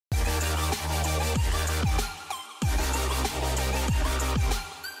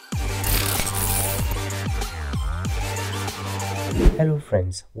Hello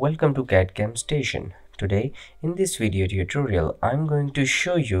friends, welcome to CADCAM station. Today in this video tutorial I'm going to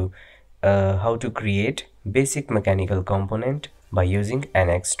show you how to create basic mechanical component by using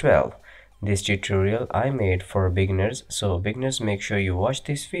NX12. This tutorial I made for beginners, so beginners, make sure you watch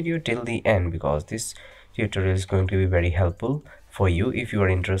this video till the end because this tutorial is going to be very helpful for you if you are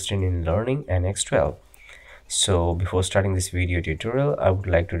interested in learning NX12. So before starting this video tutorial, I would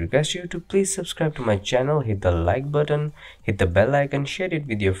like to request you to please subscribe to my channel, hit the like button, hit the bell icon, share it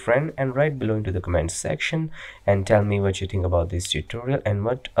with your friend, and write below into the comment section and tell me what you think about this tutorial and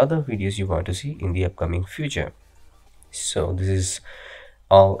what other videos you want to see in the upcoming future. So this is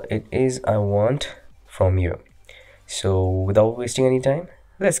all it is I want from you. So without wasting any time,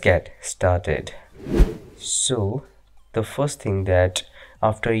 let's get started. So the first thing that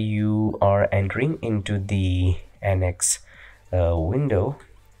after you are entering into the NX window,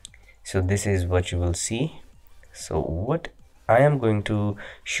 so this is what you will see. So what I am going to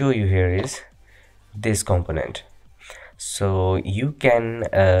show you here is this component. So you can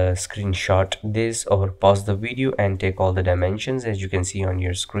screenshot this or pause the video and take all the dimensions as you can see on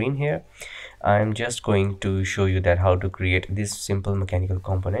your screen here. I'm just going to show you that how to create this simple mechanical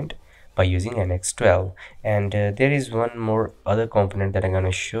component by using NX12, and there is one more other component that I'm going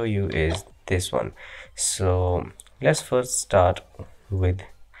to show you is this one. So let's first start with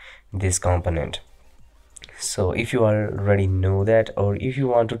this component. So if you already know that, or if you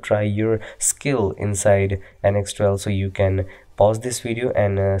want to try your skill inside NX12, so you can pause this video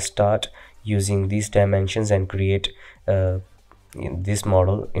and start using these dimensions and create this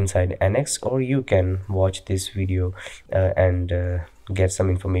model inside NX, or you can watch this video and get some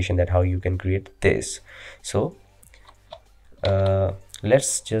information that how you can create this. So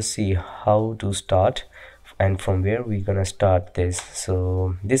let's just see how to start and from where we're gonna start this.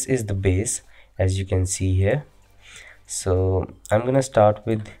 So this is the base as you can see here. So I'm gonna start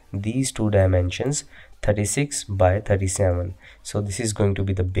with these two dimensions, 36 by 37. So this is going to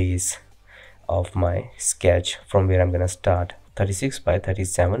be the base of my sketch from where I'm gonna start. 36 by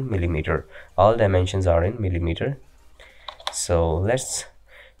 37 millimeter. All dimensions are in millimeter. So let's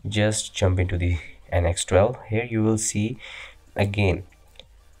just jump into the NX12. Here you will see again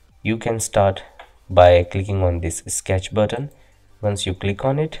you can start by clicking on this sketch button. Once you click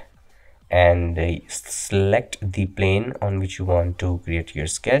on it and select the plane on which you want to create your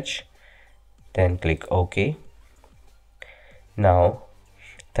sketch, then click OK. Now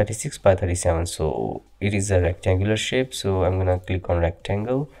 36 by 37, so it is a rectangular shape, so I'm gonna click on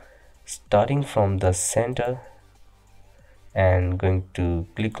rectangle starting from the center and going to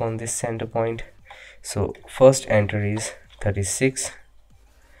click on this center point. So first enter is 36,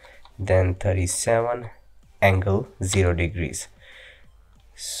 then 37, angle 0 degrees.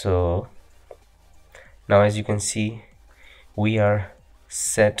 So now as you can see we are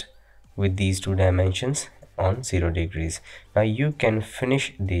set with these two dimensions on 0 degrees. Now you can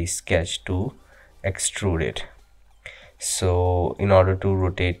finish the sketch to extrude it. So in order to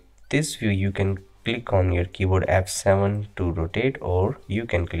rotate this view, you can click on your keyboard F7 to rotate, or you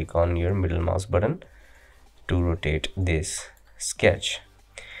can click on your middle mouse button to rotate this sketch.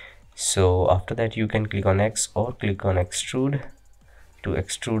 So after that you can click on X or click on extrude to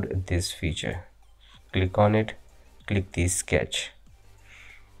extrude this feature. Click on it, click the sketch.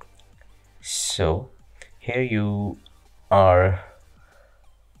 So here you are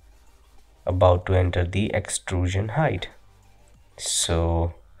about to enter the extrusion height.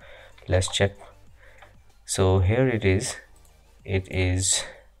 So let's check. So here it is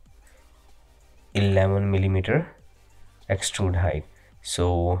 11 millimeter extrude height.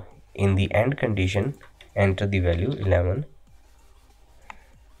 So in the end condition, enter the value 11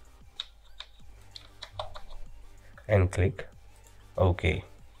 and click OK.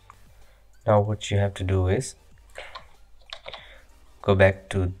 Now what you have to do is go back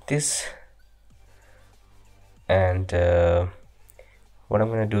to this, and what I'm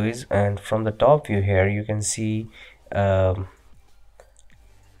going to do is, and from the top view here you can see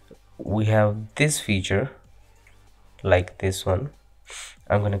we have this feature like this one.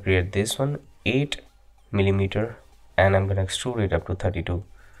 I'm going to create this one 8 millimeter and I'm going to extrude it up to 32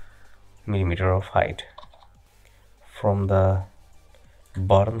 millimeter of height. From the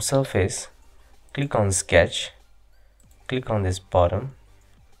bottom surface, click on sketch, click on this bottom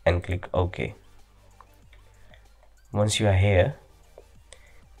and click OK. Once you are here,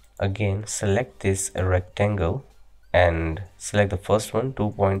 again select this rectangle and select the first one,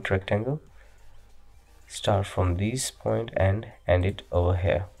 2-point rectangle. Start from this point and end it over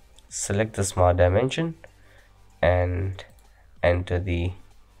here. Select the smart dimension and enter the,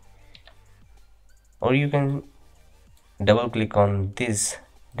 or you can double click on this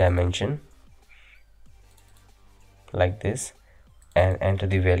dimension like this and enter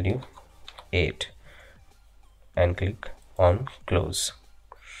the value 8 and click on close.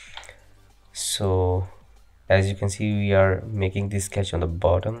 So as you can see, we are making this sketch on the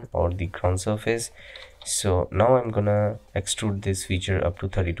bottom or the ground surface. So now I'm gonna extrude this feature up to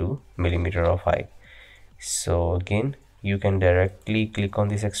 32 millimeter of height. So again, you can directly click on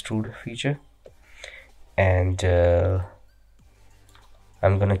this extrude feature, and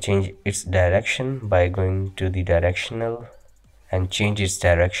I'm gonna change its direction by going to the directional and change its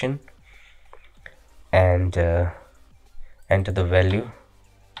direction and enter the value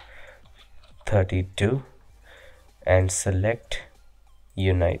 32 and select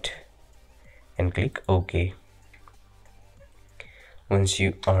unite and click OK. Once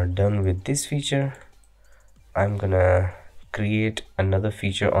you are done with this feature, I'm gonna create another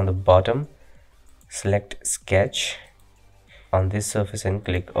feature on the bottom. Select sketch on this surface and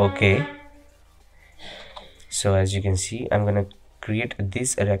click OK. So as you can see, I'm gonna create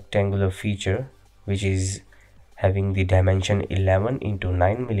this rectangular feature which is having the dimension 11 into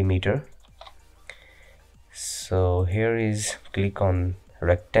 9 millimeter. So here is click on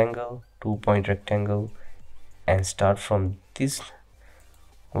rectangle, 2-point rectangle, and start from this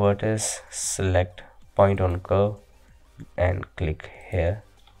vertex, select point on curve and click here.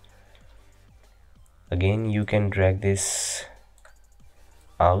 Again, you can drag this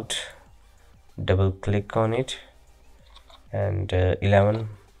out, double click on it, and 11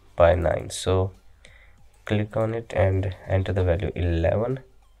 by 9. So click on it and enter the value 11,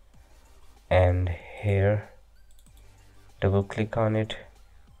 and here double click on it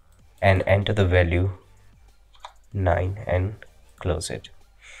and enter the value 9 and close it.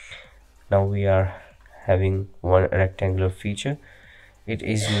 Now we are having one rectangular feature. It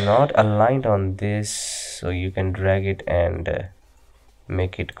is not aligned on this, so you can drag it and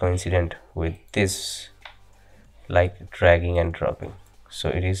make it coincident with this, like dragging and dropping. So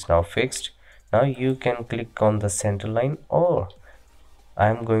it is now fixed. Now you can click on the center line, or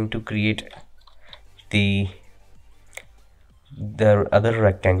I'm going to create the other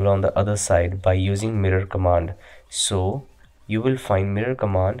rectangle on the other side by using mirror command. So you will find mirror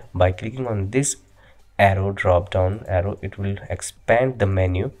command by clicking on this arrow, drop down arrow. It will expand the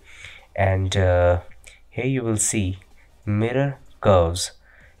menu, and here you will see mirror curves.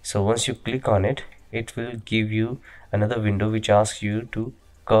 So once you click on it, it will give you another window which asks you to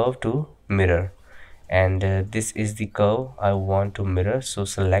curve to mirror, and this is the curve I want to mirror. So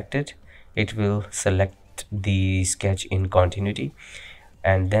select it. It will select the sketch in continuity,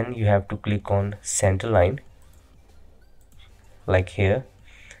 and then you have to click on center line like here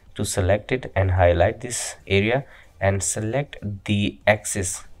to select it and highlight this area and select the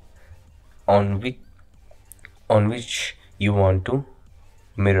axis on which you want to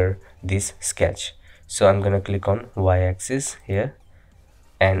mirror this sketch. So I'm gonna click on y-axis here,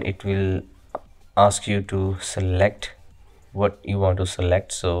 and it will ask you to select what you want to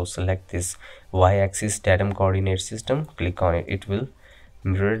select. So select this y-axis datum coordinate system, click on it. It will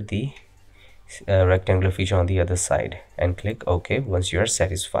mirror the rectangular feature on the other side and click OK once you are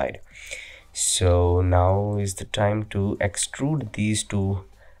satisfied. So now is the time to extrude these two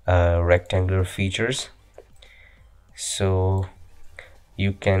rectangular features. So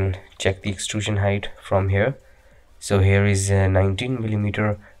you can check the extrusion height from here. So here is 19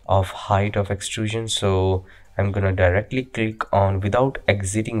 millimeter of height of extrusion. So I'm gonna directly click on without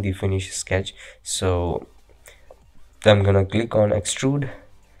exiting the finished sketch. So I'm gonna click on extrude.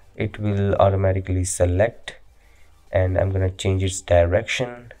 It will automatically select, and I'm gonna change its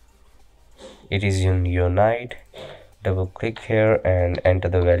direction. It is in unite. Double click here and enter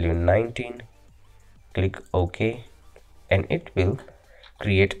the value 19. Click OK, and it will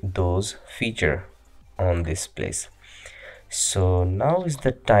create those feature on this place. So now is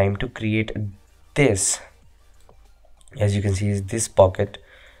the time to create this. As you can see, is this pocket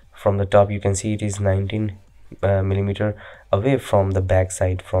from the top. You can see it is 19 millimeter away from the back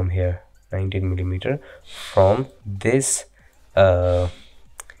side. From here, 19 millimeter from this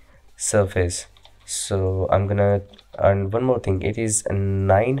surface. So I'm gonna, and one more thing, it is a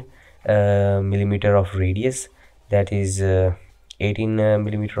 9 millimeter of radius, that is 18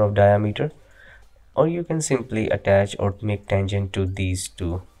 millimeter of diameter, or you can simply attach or make tangent to these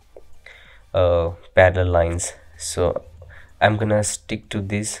two parallel lines. So I'm gonna stick to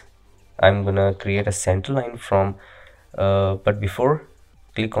this. I'm gonna create a center line from but before,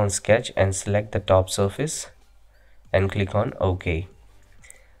 click on sketch and select the top surface and click on OK.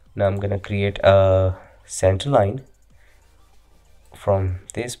 Now I'm gonna create a center line from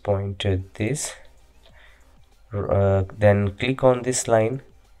this point to this then click on this line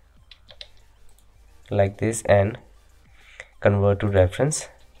like this and convert to reference,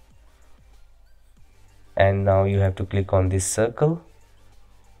 and now you have to click on this circle,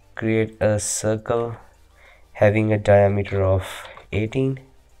 create a circle having a diameter of 18.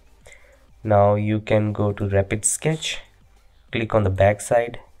 Now you can go to rapid sketch, click on the back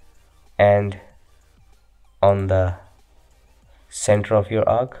side, and on the center of your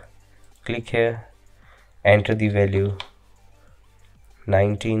arc click here, enter the value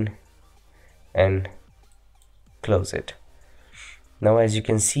 19 and close it. Now as you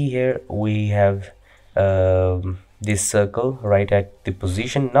can see here, we have this circle right at the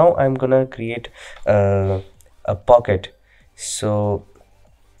position. Now I'm gonna create a pocket. So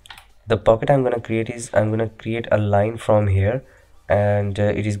the pocket I'm gonna create is, I'm gonna create a line from here, and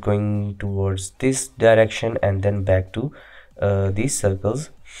it is going towards this direction and then back to this circle's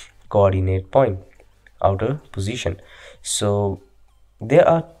coordinate point, outer position. So there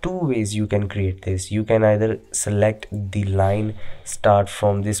are two ways you can create this. You can either select the line, start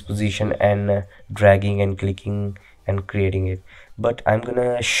from this position and dragging and clicking and creating it, but I'm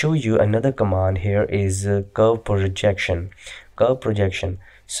gonna show you another command here, is curve projection.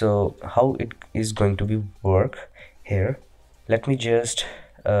 So how it is going to be work here, let me just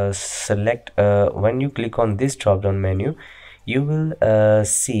select, when you click on this drop down menu, you will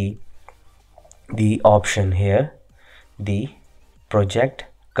see the option here, the project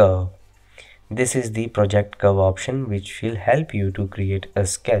curve. This is the project curve option, which will help you to create a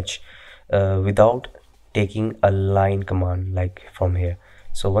sketch without taking a line command like from here.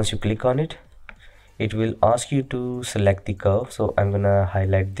 So once you click on it, it will ask you to select the curve. So I'm gonna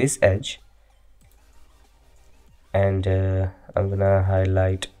highlight this edge, and I'm gonna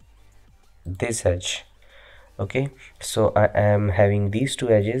highlight this edge. Okay, so I am having these two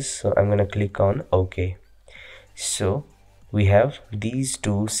edges, so I'm gonna click on OK. So we have these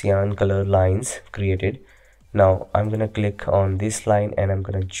two cyan color lines created. Now I'm gonna click on this line and I'm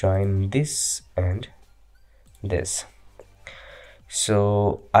gonna join this and this.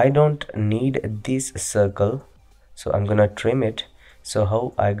 So I don't need this circle, so I'm gonna trim it. So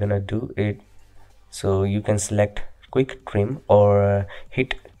how I gonna do it? So you can select quick trim or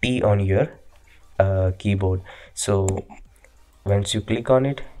hit T on your keyboard. So once you click on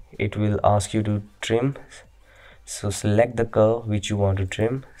it, it will ask you to trim. So select the curve which you want to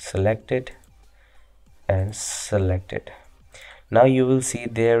trim, select it and select it. Now you will see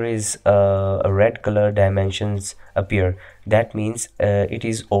there is a red color dimensions appear. That means it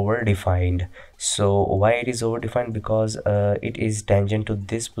is over defined. So why it is over defined? Because it is tangent to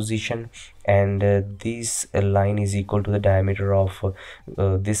this position, and this line is equal to the diameter of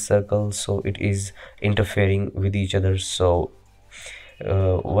this circle, so it is interfering with each other. So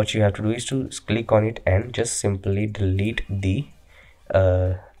what you have to do is to click on it and just simply delete the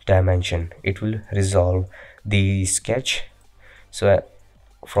dimension. It will resolve the sketch. So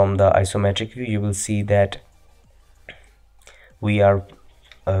from the isometric view, you will see that we are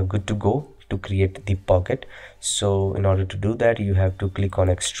good to go to create the pocket. So in order to do that, you have to click on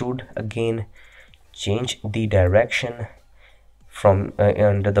extrude again, change the direction from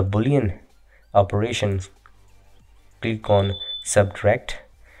under the boolean operations, click on subtract,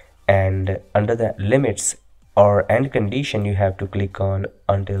 and under the limits or end condition you have to click on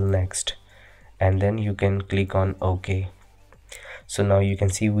until next, and then you can click on OK. So now you can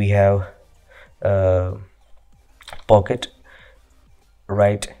see we have a pocket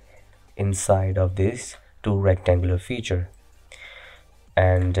right inside of this two rectangular feature.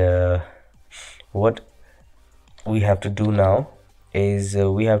 And what we have to do now is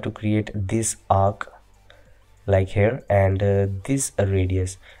we have to create this arc like here, and this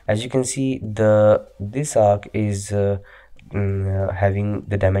radius. As you can see, this arc is having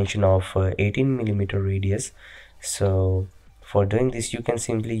the dimension of 18 millimeter radius. So for doing this, you can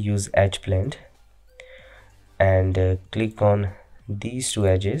simply use edge blend and click on these two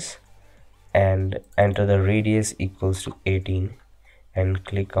edges and enter the radius equals to 18 and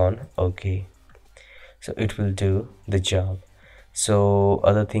click on OK. So it will do the job. So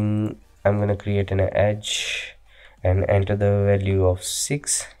other thing, I'm gonna create an edge and enter the value of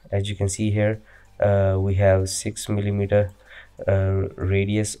 6. As you can see here, we have 6 millimeter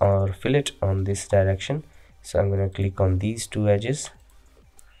radius or fillet on this direction. So I'm gonna click on these two edges.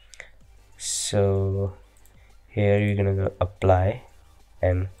 So here you're gonna go apply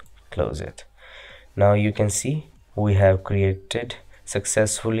and close it. Now you can see we have created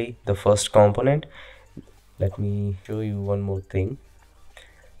successfully the first component. Let me show you one more thing.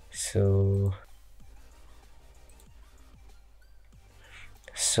 So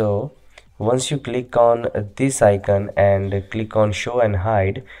Once you click on this icon and click on show and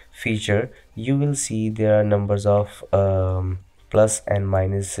hide feature, you will see there are numbers of plus and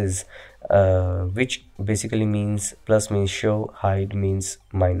minuses, which basically means plus means show, hide means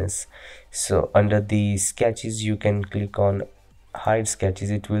minus. So under the sketches you can click on hide sketches.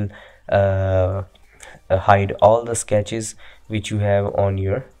 It will hide all the sketches which you have on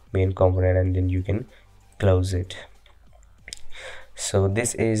your main component, and then you can close it. So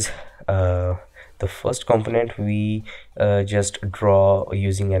this is the first component we just draw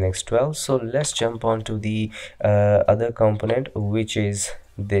using NX12. So let's jump on to the other component, which is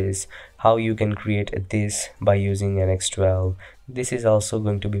this, how you can create this by using NX12. This is also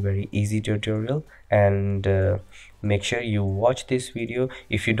going to be very easy tutorial, and make sure you watch this video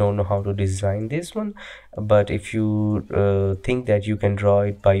if you don't know how to design this one. But if you think that you can draw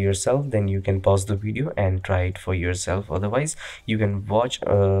it by yourself, then you can pause the video and try it for yourself. Otherwise you can watch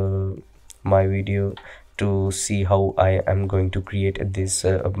my video to see how I am going to create this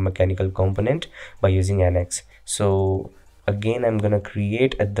mechanical component by using NX. So again, I'm gonna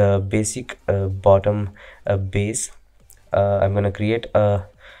create the basic bottom base. I'm gonna create a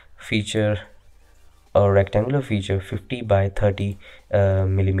feature, a rectangular feature, 50 by 30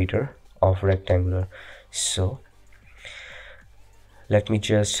 millimeter of rectangular. So let me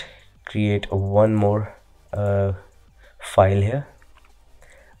just create one more file here.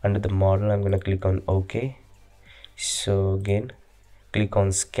 Under the model, I'm going to click on OK. So again, click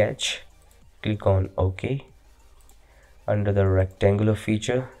on sketch, click on OK. Under the rectangular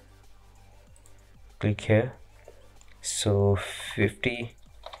feature, click here. So 50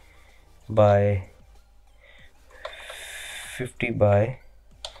 by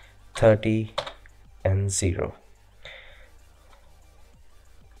 30 and 0.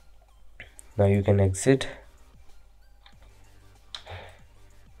 Now you can exit.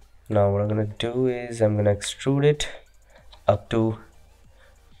 Now what I'm gonna do is I'm gonna extrude it up to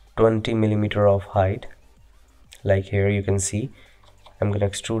 20 millimeter of height. Like here you can see, I'm gonna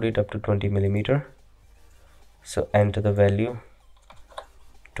extrude it up to 20 millimeter. So enter the value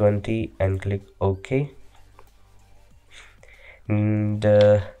 20 and click OK. And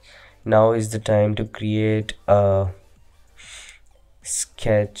now is the time to create a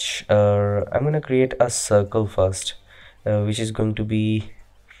sketch. I'm gonna create a circle first, which is going to be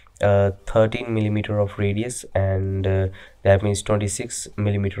 13 millimeter of radius, and that means 26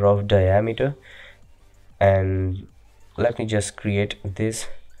 millimeter of diameter. And let me just create this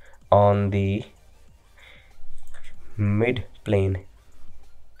on the mid plane,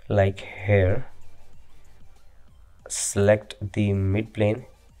 like here. Select the mid plane,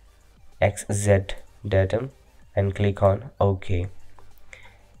 XZ datum, and click on OK.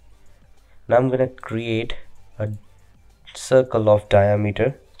 Now I'm gonna create a circle of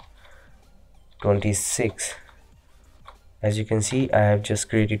diameter 26. As you can see, I have just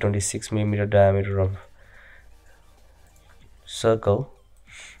created 26 millimeter diameter of circle,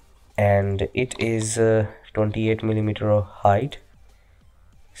 and it is 28 millimeter of height.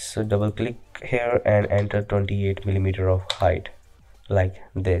 So double click here and enter 28 millimeter of height, like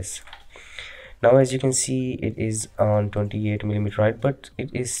this. Now as you can see, it is on 28 millimeter height, but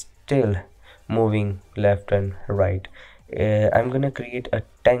it is still moving left and right. I'm gonna create a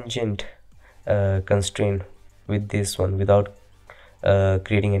tangent constraint with this one without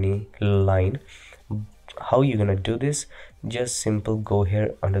creating any line. How you gonna do this? Just simple go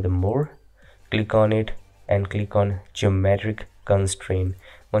here under the more, click on it and click on geometric constraint.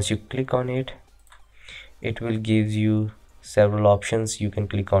 Once you click on it, it will give you several options. You can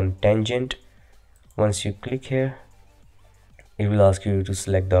click on tangent. Once you click here, it will ask you to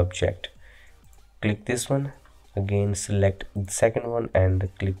select the object. Click this one, again select the second one and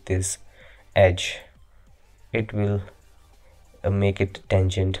click this edge. It will make it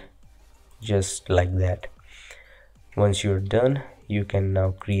tangent, just like that. Once you're done, you can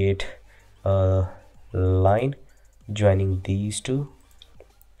now create a line joining these two,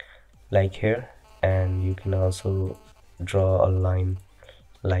 like here, and you can also draw a line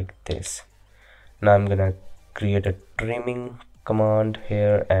like this. Now I'm gonna create a trimming command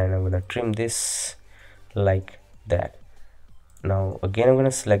here, and I'm gonna trim this like that. Now again, I'm gonna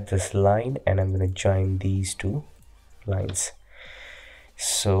select this line and I'm gonna join these two lines.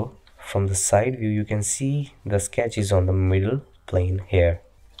 So from the side view, you can see the sketch is on the middle plane here.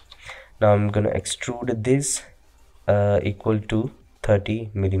 Now I'm gonna extrude this equal to 30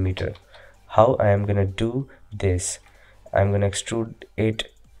 millimeter. How I am gonna do this? I'm gonna extrude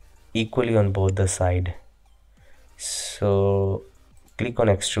it equally on both the side. So click on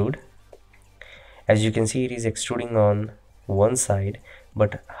extrude. As you can see, it is extruding on one side,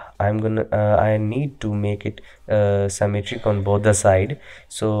 but I need to make it symmetric on both the side.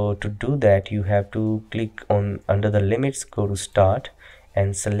 So to do that, you have to click on under the limits, go to start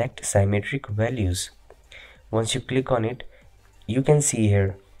and select symmetric values. Once you click on it, you can see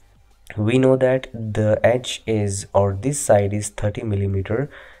here, we know that the edge is, or this side is 30 millimeter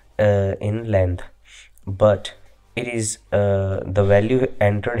in length, but it is the value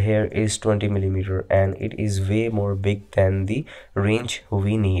entered here is 20 millimeter, and it is way more big than the range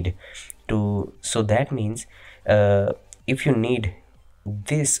we need to. So that means if you need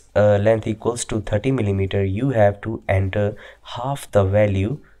this length equals to 30 millimeter, you have to enter half the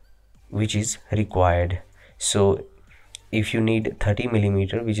value which is required. So if you need 30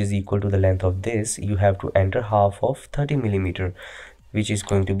 millimeter, which is equal to the length of this, you have to enter half of 30 millimeter, which is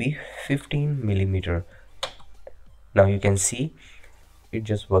going to be 15 millimeter. Now you can see it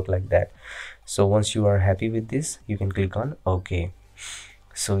just worked like that. So once you are happy with this, you can click on OK.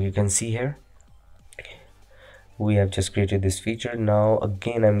 So you can see here we have just created this feature. Now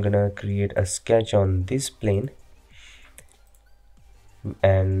again, I'm gonna create a sketch on this plane,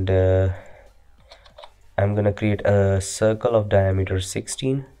 and I'm gonna create a circle of diameter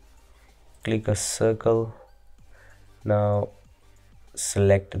 16. Click a circle. Now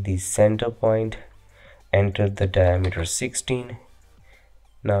select the center point, enter the diameter 16.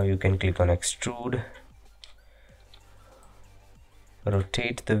 Now you can click on extrude,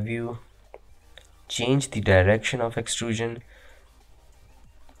 rotate the view, change the direction of extrusion.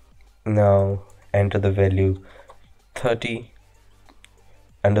 Now enter the value 30.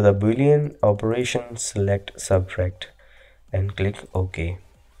 Under the Boolean operation, select subtract and click OK.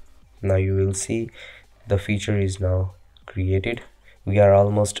 Now you will see the feature is now created. We are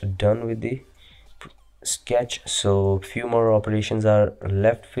almost done with the sketch, so few more operations are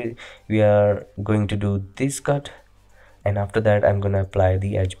left. We are going to do this cut, and after that I'm gonna apply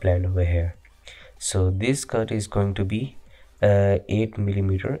the edge blend over here. So this cut is going to be 8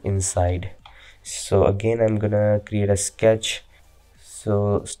 millimeter inside. So again, I'm gonna create a sketch.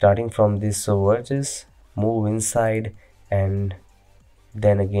 So starting from this vertex, move inside and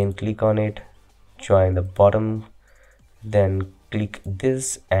then again click on it, join the bottom, then click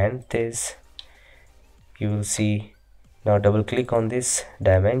this and this. You will see, now double click on this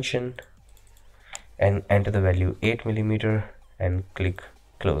dimension and enter the value 8 millimeter and click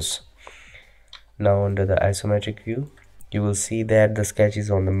close. Now under the isometric view, you will see that the sketch is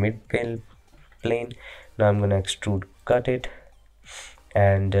on the mid plane. Now I'm gonna extrude cut it,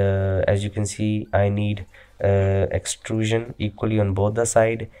 and as you can see, I need extrusion equally on both the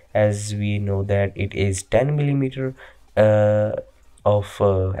side, as we know that it is 10 millimeter of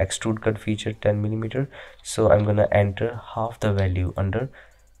extrude cut feature, 10 millimeter. So I'm gonna enter half the value under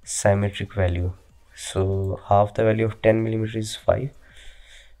symmetric value. So half the value of 10 millimeter is 5.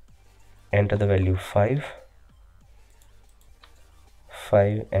 Enter the value 5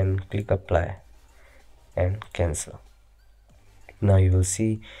 and click apply and cancel. Now you will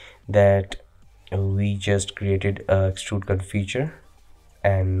see that we just created a extrude cut feature,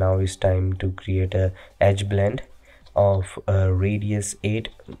 and now it's time to create a edge blend of a radius 8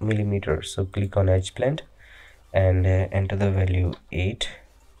 millimeter. So click on edge blend and enter the value 8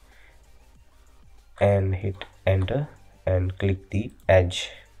 and hit enter and click the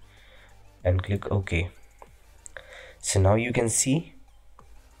edge and click OK. So now you can see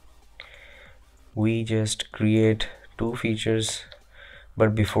we just create two features,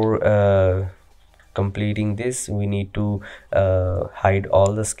 but before completing this, we need to hide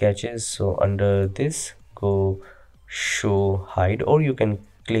all the sketches. So under this, go show hide, or you can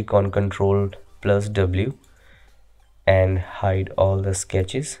click on Ctrl+W and hide all the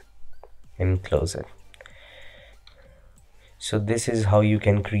sketches and close it. So this is how you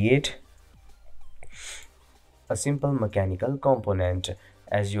can create a simple mechanical component.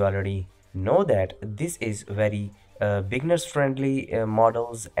 As you already know that this is very beginners friendly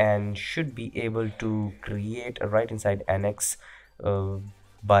models and should be able to create right inside NX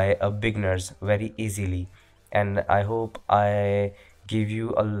by a beginners very easily. And I hope I give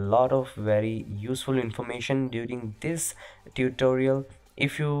you a lot of very useful information during this tutorial.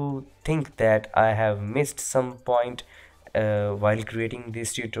 If you think that I have missed some point while creating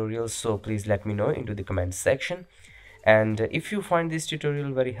this tutorial, so please let me know into the comment section. And if you find this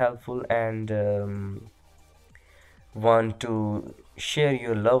tutorial very helpful and want to share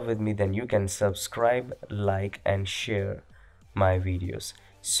your love with me, then you can subscribe, like and share my videos.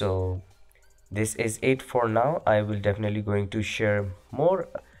 So this is it for now. I will definitely going to share more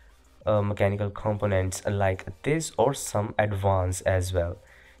mechanical components like this or some advanced as well.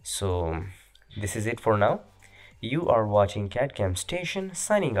 So this is it for now. You are watching CADCAM Station,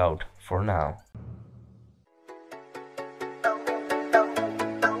 signing out for now.